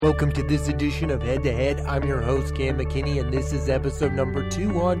Welcome to this edition of Head to Head. I'm your host, Cam McKinney, and this is episode number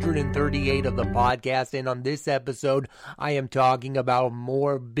 238 of the podcast. And on this episode, I am talking about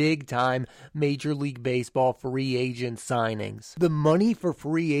more big-time Major League Baseball free agent signings. The money for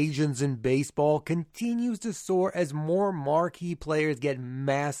free agents in baseball continues to soar as more marquee players get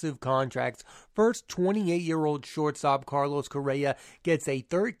massive contracts. First, 28-year-old shortstop Carlos Correa gets a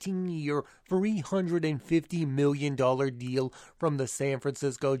 13-year, $350 million deal from the San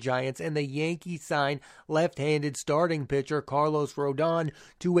Francisco Giants, and the Yankees sign left-handed starting pitcher Carlos Rodon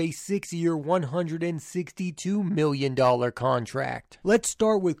to a 6-year, $162 million contract. Let's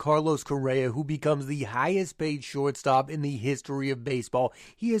start with Carlos Correa, who becomes the highest-paid shortstop in the history of baseball.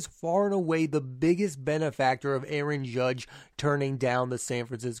 He is far and away the biggest benefactor of Aaron Judge turning down the San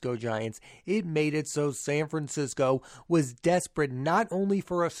Francisco Giants. It made it so San Francisco was desperate not only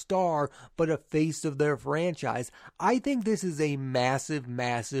for a star, but a face of their franchise. I think this is a massive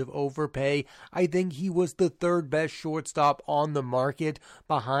overpay. I think he was the third best shortstop on the market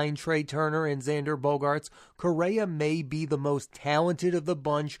behind Trey Turner and Xander Bogaerts. Correa may be the most talented of the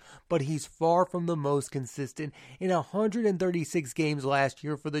bunch, but he's far from the most consistent. In 136 games last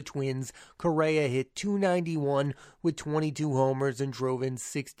year for the Twins, Correa hit .291 with 22 homers and drove in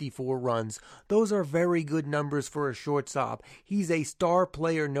 64 runs. Those are very good numbers for a shortstop. He's a star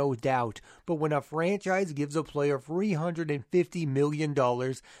player, no doubt, but when a franchise gives a player $350 million,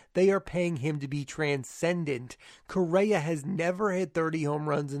 they are paying him to be transcendent. Correa has never hit 30 home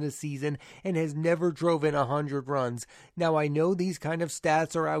runs in a season and has never drove in 100 runs. Now, I know these kind of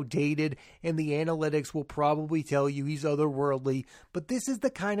stats are outdated and the analytics will probably tell you he's otherworldly, but this is the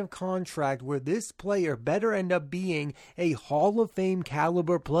kind of contract where this player better end up being a Hall of Fame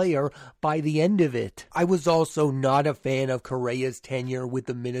caliber player by the end of it. I was also not a fan of Correa's tenure with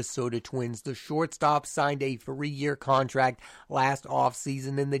the Minnesota Twins. The shortstop signed a 3-year contract last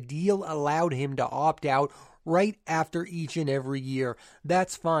offseason, and the deal allowed him to opt out right after each and every year.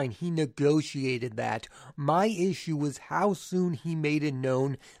 That's fine. He negotiated that. My issue was how soon he made it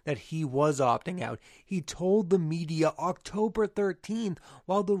known that he was opting out. He told the media October 13th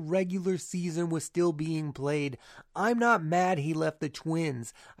while the regular season was still being played. I'm not mad he left the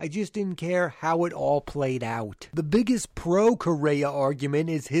Twins. I just didn't care how it all played out. The biggest pro-Correa argument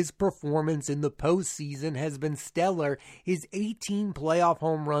is his performance in the postseason has been stellar. His 18 playoff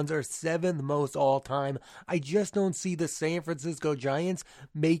home runs are 7th most all-time. I just don't see the San Francisco Giants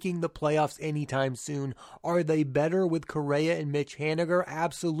making the playoffs anytime soon. Are they better with Correa and Mitch Haniger?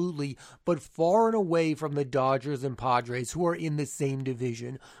 Absolutely, but far and away from the Dodgers and Padres, who are in the same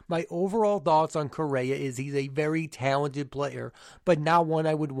division. My overall thoughts on Correa is he's a very talented player, but not one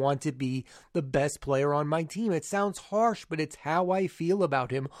I would want to be the best player on my team. It sounds harsh, but it's how I feel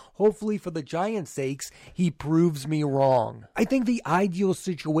about him. Hopefully, for the Giants' sakes, he proves me wrong. I think the ideal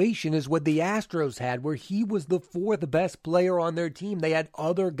situation is what the Astros had, where he was the 4th best player on their team. They had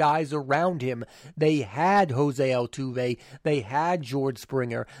other guys around him. They had Jose Altuve. They had George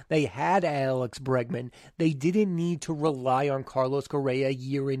Springer. They had Alex Bregman. They didn't need to rely on Carlos Correa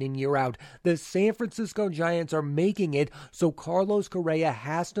year in and year out. The San Francisco Giants are making it so Carlos Correa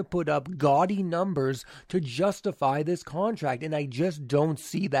has to put up gaudy numbers to justify this contract, and I just don't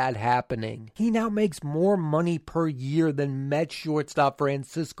see that happening. He now makes more money per year than Mets shortstop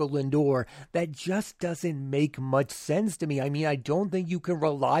Francisco Lindor. That just doesn't make much sense to me. I mean, I don't think you can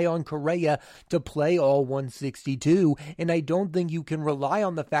rely on Correa to play all 162, and I don't think you can rely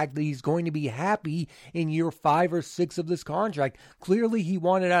on the fact that he's going to be happy in year 5 or 6 of this contract. Clearly, he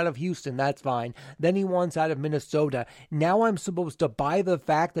wanted out of Houston. That's fine. Then he wants out of Minnesota. Now I'm supposed to buy the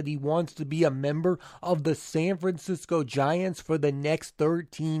fact that he wants to be a member of the San Francisco Giants for the next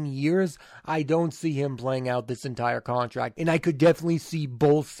 13 years? I don't see him playing out this entire contract, and I could definitely see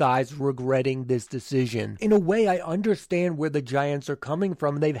both sides regretting this decision. In a way, I understand where the Giants are coming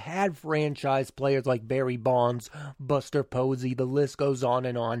from. They've had franchise players like Barry Bonds, Buster Posey, the list goes on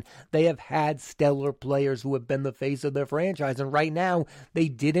and on. They have had stellar players who have been the face of their franchise, and right now, they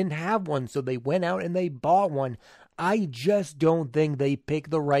didn't have one, so they went out and they bought one. I just don't think they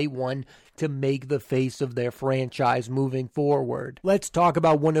picked the right one to make the face of their franchise moving forward. Let's talk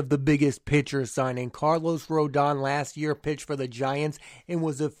about one of the biggest pitchers signing. Carlos Rodon last year pitched for the Giants and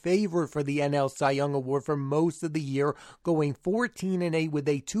was a favorite for the NL Cy Young Award for most of the year, going 14-8 with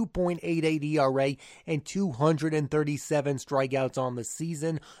a 2.88 ERA and 237 strikeouts on the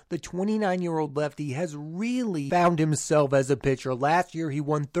season. The 29-year-old lefty has really found himself as a pitcher. Last year, he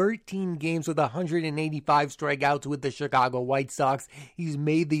won 13 games with 185 strikeouts with the Chicago White Sox. He's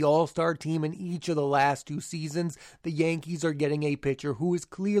made the All-Star team in each of the last 2 seasons. The Yankees are getting a pitcher who is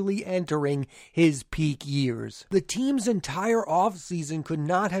clearly entering his peak years. The team's entire offseason could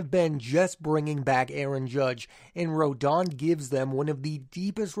not have been just bringing back Aaron Judge, and Rodon gives them one of the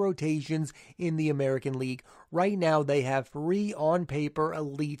deepest rotations in the American League. Right now, they have 3 on-paper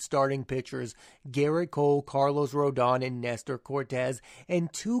elite starting pitchers, Gerrit Cole, Carlos Rodon, and Nestor Cortes,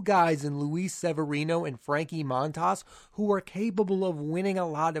 and 2 guys in Luis Severino and Frankie Montas who are capable of winning a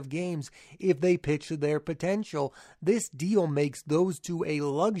lot of games if they pitch to their potential. This deal makes those 2 a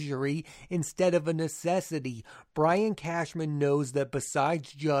luxury instead of a necessity. Brian Cashman knows that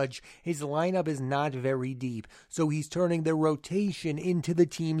besides Judge, his lineup is not very deep, so he's turning their rotation into the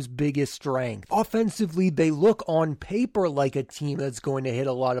team's biggest strength. Offensively, they look on paper like a team that's going to hit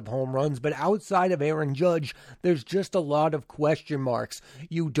a lot of home runs, but outside of Aaron Judge, there's just a lot of question marks.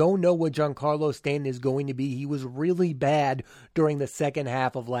 You don't know what Giancarlo Stanton is going to be. He was really bad during the second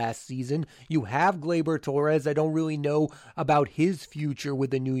half of last season. You have Gleyber Torres. I don't really know about his future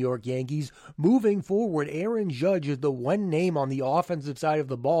with the New York Yankees. Moving forward, Aaron Judge is the one name on the offensive side of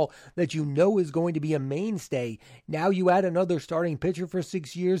the ball that you know is going to be a mainstay. Now you add another starting pitcher for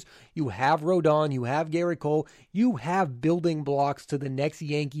 6 years. You have Rodon. You have Gerrit Cole. You have building blocks to the next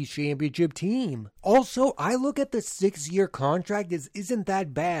Yankees championship team. Also, I look at the 6-year contract as isn't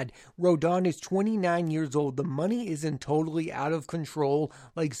that bad. Rodon is 29 years old. The money isn't totally out of control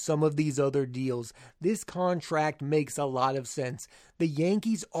like some of these other deals. This contract makes a lot of sense. The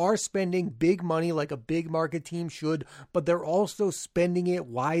Yankees are spending big money like a big market team should, but they're also spending it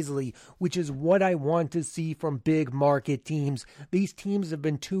wisely, which is what I want to see from big market teams. These teams have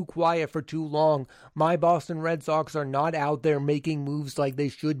been too quiet for too long. My Boston Red Sox are not out there making moves like they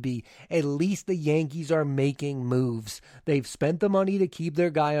should be. At least the Yankees are making moves. They've spent the money to keep their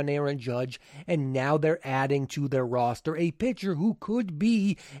guy on Aaron Judge, and now they're adding to their roster a pitcher who could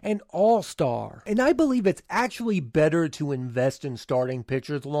be an all-star. And I believe it's actually better to invest in starting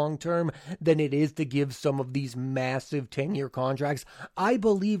pitchers long term than it is to give some of these massive 10-year contracts. I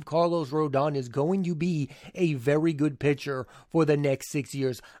believe Carlos Rodon is going to be a very good pitcher for the next 6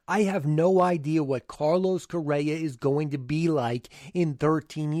 years. I have no idea what Carlos Correa is going to be like in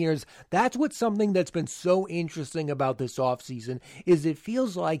 13 years. That's what's something that's been so interesting about this offseason is it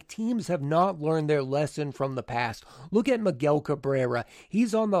feels like teams have not learned their lesson from the past. Look at Miguel Cabrera.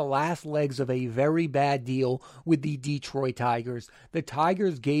 He's on the last legs of a very bad deal with the Detroit Tigers. The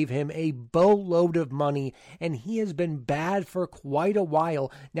Tigers gave him a boatload of money, and he has been bad for quite a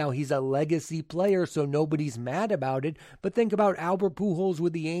while. Now, he's a legacy player, so nobody's mad about it, but think about Albert Pujols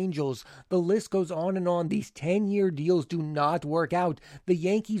with the Angels. The list goes on and on. These 10-year deals do not work out. The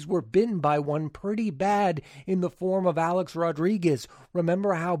Yankees were bitten by one pretty bad in the form of Alex Rodriguez.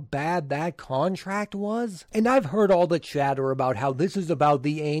 Remember how bad that contract was? And I've heard all the chatter about how this is about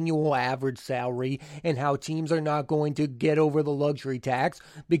the annual average salary and how teams are not going to get over the luxury tax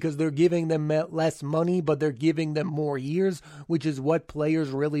because they're giving them less money, but they're giving them more years, which is what players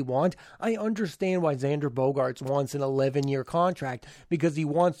really want. I understand why Xander Bogaerts wants an 11-year contract because he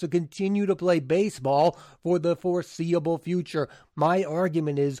wants to continue to play baseball for the foreseeable future. My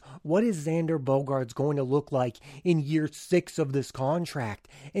argument is, what is Xander Bogaerts going to look like in year 6 of this contract?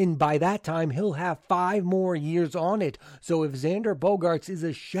 And by that time, he'll have 5 more years on it. So if Xander Bogaerts is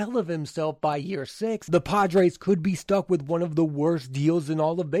a shell of himself by year 6, the Padres could be stuck with one of the worst deals in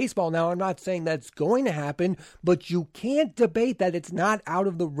all of baseball. Now, I'm not saying that's going to happen, but you can't debate that it's not out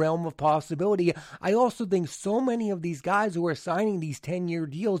of the realm of possibility. I also think so many of these guys who are signing these 10-year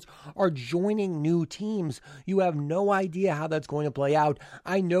deals are joining new teams. You have no idea how that's going to play out.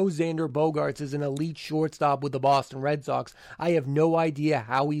 I know Xander Bogaerts is an elite shortstop with the Boston Red Sox. I have no idea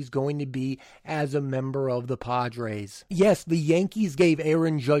how he's going to be as a member of the Padres. Yes, the Yankees gave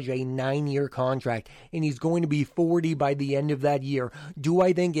Aaron Judge a 9-year contract, and he's going to be 40 by the end of that year. Do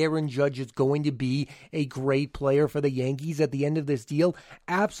I think Aaron Judge is going to be a great player for the Yankees at the end of this deal?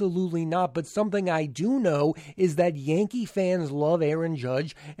 Absolutely not, but something I do know is that Yankee fans love Aaron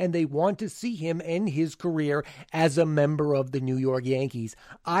Judge, and they want to see him end his career as a member of the New York Yankees.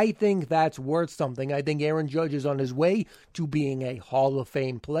 I think that's worth something. I think Aaron Judge is on his way to being a Hall of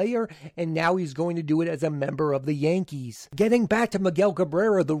Fame player, and now he's going to do it as a member of the Yankees. Getting back to Miguel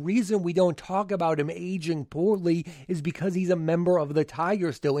Cabrera, the reason we don't talk about him aging poorly is because he's a member of the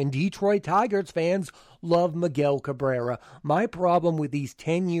Tigers still, and Detroit Tigers fans love Miguel Cabrera. My problem with these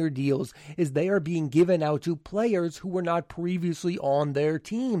 10-year deals is they are being given out to players who were not previously on their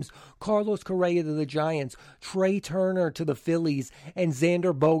teams. Carlos Correa to the Giants, Trey Turner to the Phillies, and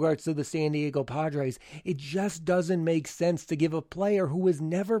Xander Bogaerts to the San Diego Padres. It just doesn't make sense to give a player who has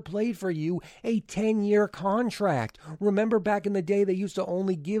never played for you a 10-year contract. Remember back in the day, they used to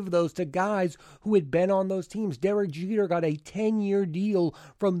only give those to guys who had been on those teams. Derek Jeter got a 10-year deal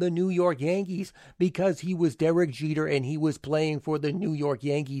from the New York Yankees because he was Derek Jeter and he was playing for the New York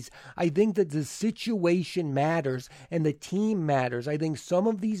Yankees. I think that the situation matters and the team matters. I think some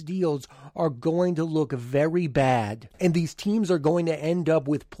of these deals are going to look very bad, and these teams are going to end up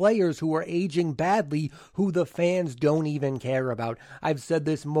with players who are aging badly who the fans don't even care about. I've said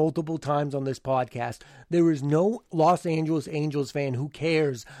this multiple times on this podcast. There is no Los Angeles Angels fan who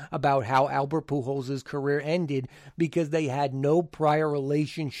cares about how Albert Pujols' career ended because they had no prior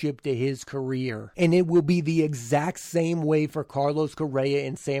relationship to his career. And it will be the exact same way for Carlos Correa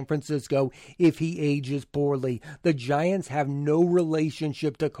in San Francisco if he ages poorly. The Giants have no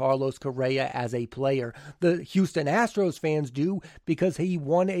relationship to Carlos Correa as a player. The Houston Astros fans do because he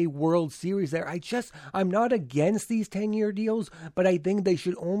won a World Series there. I'm not against these 10-year deals, but I think they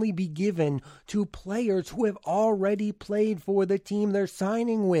should only be given to players who have already played for the team they're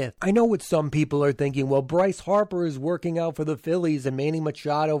signing with. I know what some people are thinking, well, Bryce Harper is working out for the Phillies and Manny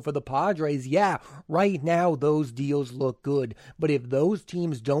Machado for the Padres. Yeah, right now those deals look good, but if those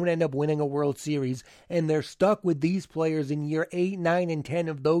teams don't end up winning a World Series and they're stuck with these players in year 8, 9, and 10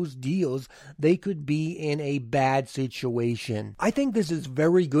 of those deals, they could be in a bad situation. I think this is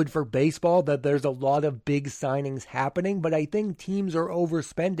very good for baseball that there's a lot of big signings happening, but I think teams are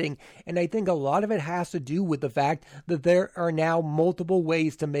overspending, and I think a lot of it has to do with the fact that there are now multiple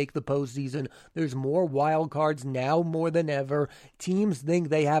ways to make the postseason. There's more wild cards now more than ever. Teams think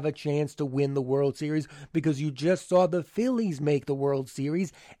they have a chance to win the World Series because you just saw the Phillies make the World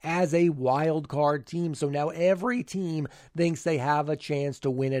Series as a wild card team. So now every team thinks they have a chance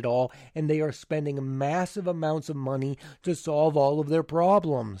to win it all, and they are spending massive amounts of money to solve all of their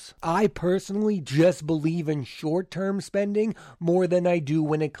problems. I personally just believe in short-term spending more than I do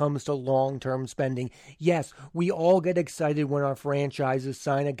when it comes to long-term spending. Yes, we all get excited when our franchises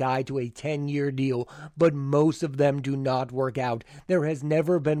sign a guy to a 10-year deal, but most of them do not work out. There has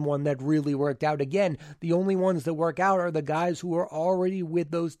never been one that really worked out. Again, the only ones that work out are the guys who are already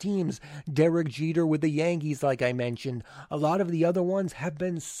with those teams. Derek Jeter with the Yankees, like I mentioned. A lot of the other ones have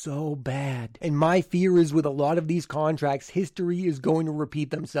been so bad. And my fear is with a lot of these contracts, history is going to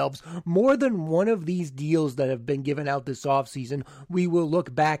repeat themselves. More than one of these deals that have been given out this offseason, we will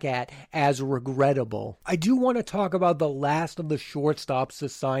look back at as regrettable. I do want to talk about the last of the shortstops to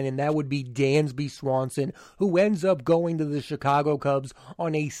sign, and that would be Dansby Swanson, who ends up going to the Chicago Cubs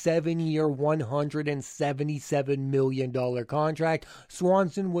on a 7-year, $177 million contract.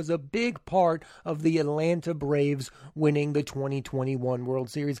 Swanson was a big part of the Atlanta Braves winning the 2021 World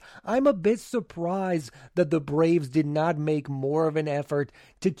Series. I'm a bit surprised that the Braves did not make more of an effort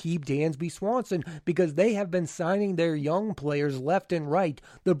to keep Dansby Swanson because they have been signing their young players left and right.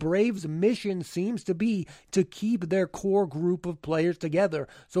 The Braves' mission seems to be to keep their core group of players together.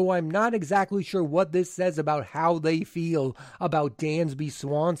 So I'm not exactly sure what this says about how they feel about Dansby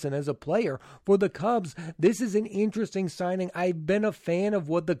Swanson as a player. For the Cubs, this is an interesting signing. I've been a fan of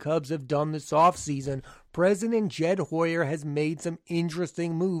what the Cubs have done this offseason. President Jed Hoyer has made some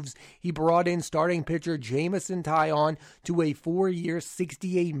interesting moves. He brought in starting pitcher Jameson Taillon to a 4-year,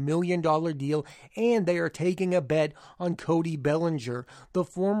 $68 million deal, and they are taking a bet on Cody Bellinger. The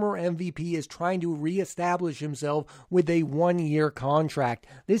former MVP is trying to reestablish himself with a 1-year contract.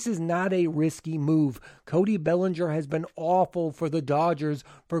 This is not a risky move. Cody Bellinger has been awful for the Dodgers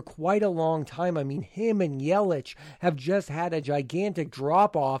for quite a long time. I mean, him and Yelich have just had a gigantic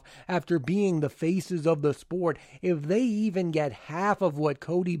drop-off after being the faces of the sport. If they even get half of what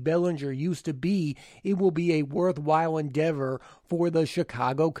Cody Bellinger used to be, it will be a worthwhile endeavor for the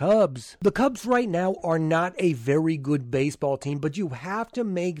Chicago Cubs. The Cubs right now are not a very good baseball team, but you have to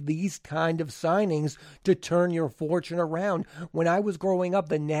make these kind of signings to turn your fortune around. When I was growing up,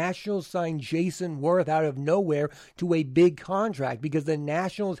 the Nationals signed Jason Worth out of nowhere to a big contract because the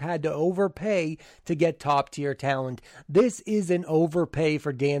Nationals had to overpay to get top-tier talent. This is an overpay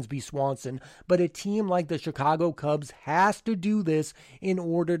for Dansby Swanson, but a team like the Chicago Cubs has to do this in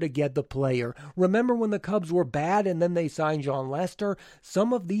order to get the player. Remember when the Cubs were bad and then they signed John Lester,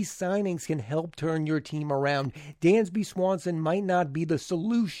 some of these signings can help turn your team around. Dansby Swanson might not be the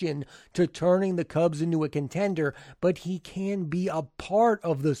solution to turning the Cubs into a contender, but he can be a part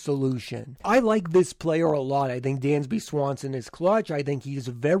of the solution. I like this player a lot. I think Dansby Swanson is clutch. I think he's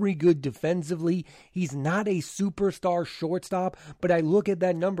very good defensively. He's not a superstar shortstop, but I look at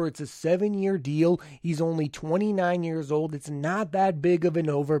that number. It's a 7-year deal. He's only 29 years old. It's not that big of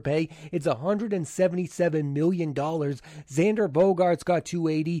an overpay. It's $177 million. Xander Bogaerts got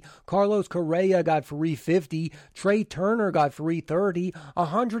 $280. Carlos Correa got $350. Trey Turner got $330.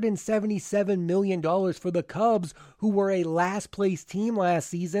 $177 million for the Cubs, who were a last-place team last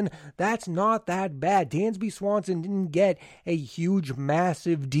season. That's not that bad. Dansby Swanson didn't get a huge,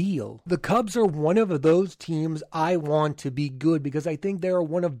 massive deal. The Cubs are one of those teams I want to be good because I think they're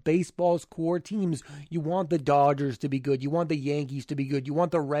one of baseball's core teams. You want the Dodgers to be good. You want the Yankees to be good. You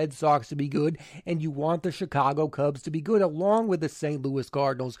want the Red Sox to be good. And you want the Chicago Cubs to be good along with the St. Louis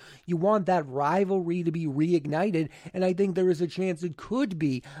Cardinals. You want that rivalry to be reignited, and I think there is a chance it could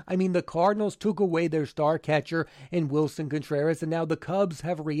be. I mean, the Cardinals took away their star catcher in Wilson Contreras, and now the Cubs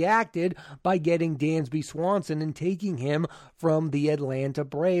have reacted by getting Dansby Swanson and taking him from the Atlanta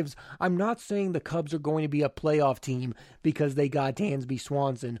Braves. I'm not saying the Cubs are going to be a playoff team because they got Dansby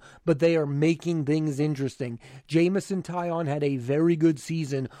Swanson, but they are making things interesting. Jameson Taillon had a very good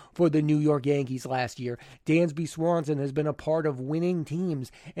season for the New York Yankees last year. Dansby Swanson has been a part of winning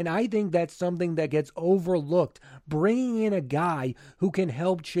teams, and I think that's something that gets overlooked. Bringing in a guy who can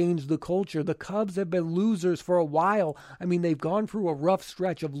help change the culture. The Cubs have been losers for a while. I mean, they've gone through a rough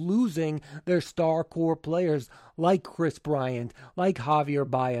stretch of losing their star core players like Chris Bryant, like Javier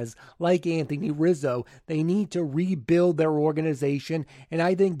Baez, like Anthony Rizzo. They need to rebuild their organization, and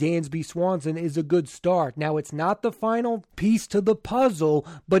I think Dansby Swanson is a good start. Now, it's not the final piece to the puzzle,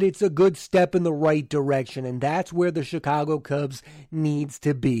 but it's a good step in the right direction, and that's where the Chicago Cubs needs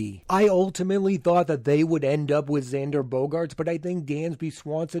to be. I ultimately thought that they would end up with Xander Bogaerts, but I think Dansby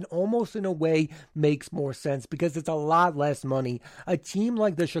Swanson almost in a way makes more sense because it's a lot less money. A team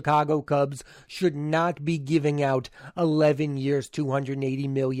like the Chicago Cubs should not be giving out 11 years, $280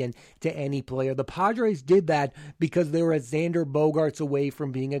 million to any player. The Padres did that because they were a Xander Bogaerts away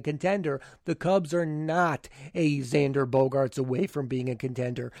from being a contender. The Cubs are not a Xander Bogaerts away from being a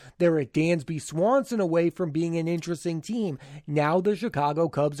contender. They're a Dansby Swanson away from being an interesting team. Now the Chicago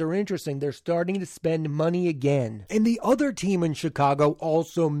Cubs are interesting. They're starting to spend money again. And the other team in Chicago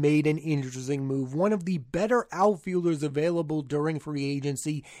also made an interesting move. One of the better outfielders available during free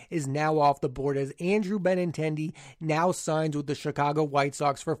agency is now off the board as Andrew Benintendi now signs with the Chicago White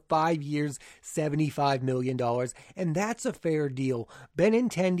Sox for 5 years, $75 million. And that's a fair deal.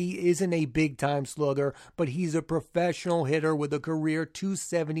 Benintendi isn't a big-time slugger, but he's a professional hitter with a career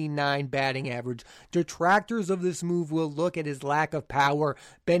 .279 batting average. Detractors of this move will look at his lack of power.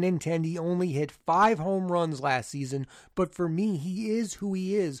 Benintendi only hit 5 home runs last season, but for me, he is who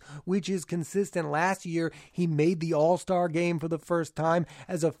he is, which is consistent. Last year, he made the All-Star game for the first time.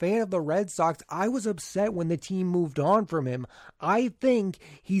 As a fan of the Red Sox, I was upset when the team moved on from him. I think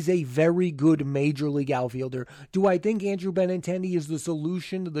he's a very good Major League outfielder. Do I think Andrew Benintendi is the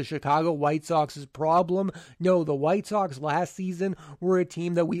solution to the Chicago White Sox's problem? No, the White Sox last season were a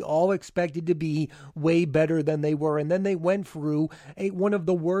team that we all expected to be way better than they were, and then they went through one of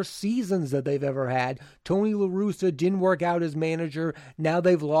the worst seasons that they've ever had. Tony La Russa didn't work out as manager. Now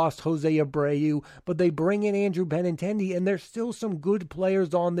they've lost Jose Abreu, but they bring in Andrew Benintendi, and there's still some good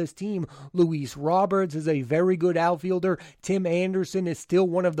players on this team. Luis Roberts is a very good outfielder. Tim Anderson is still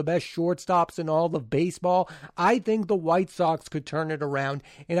one of the best shortstops in all of baseball. I think the White Sox could turn it around,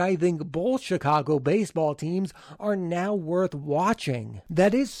 and I think both Chicago baseball teams are now worth watching.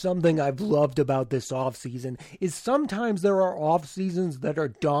 That is something I've loved about this offseason, is sometimes there are off seasons that are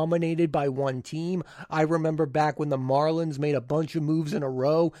dominated by one team. I remember back when the Marlins made a bunch of moves in a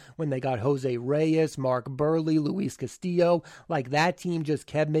row, when they got Jose Reyes, Mark Burley, Luis Castillo. Like, that team just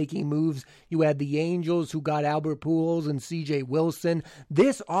kept making moves. You had the Angels, who got Albert Pujols and CJ Wilson.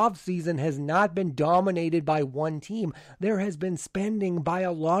 This offseason has not been dominated by one team. There has been spending by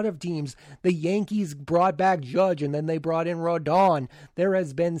a lot of teams. The Yankees brought back Judge, and then they brought in Rodon. There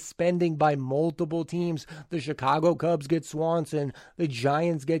has been spending by multiple teams. The Chicago Cubs get Swanson. The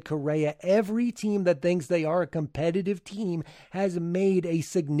Giants get Correa. Every team that thinks they are a competitive team has made a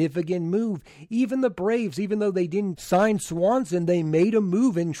significant move. Even the Braves, even though they didn't sign Swanson, they made a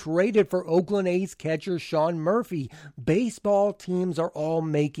move and traded for Oakland A's catcher Sean Murphy. Baseball teams are all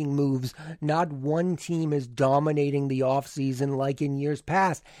making moves. Not one team is dominating the offseason like in years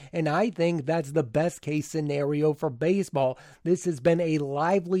past, and I think that's the best case scenario for baseball. This has been a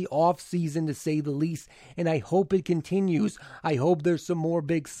lively offseason to say the least, and I hope it continues. I hope there's some more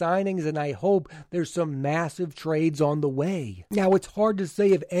big signings, and I hope there's some massive trades on the way. Now, it's hard to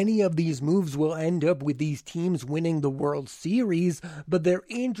say if any of these moves will end up with these teams winning the World Series, but they're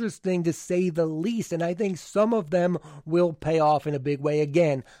interesting to say the least, and I think some of them will pay off in a big way.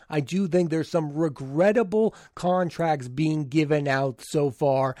 Again, I do think there's some regrettable contracts being given out so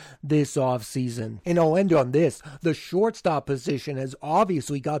far this offseason. And I'll end on this. The shortstop position has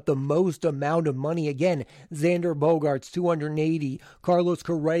obviously got the most amount of money. Again, Xander Bogaerts, $280, Carlos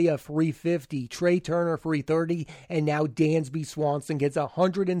Correa, $350, Trey Turner, $330, and now Dansby Swanson gets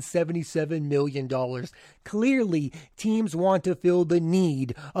 $177 million. Clearly, teams want to fill the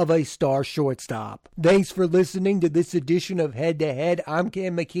need of a star shortstop. Thanks for listening to this edition of Head to Head. I'm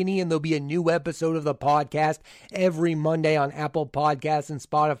Cam McKinney, and there'll be a new episode of the podcast every Monday on Apple Podcasts and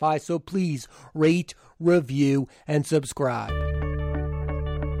Spotify, so please rate, review, and subscribe.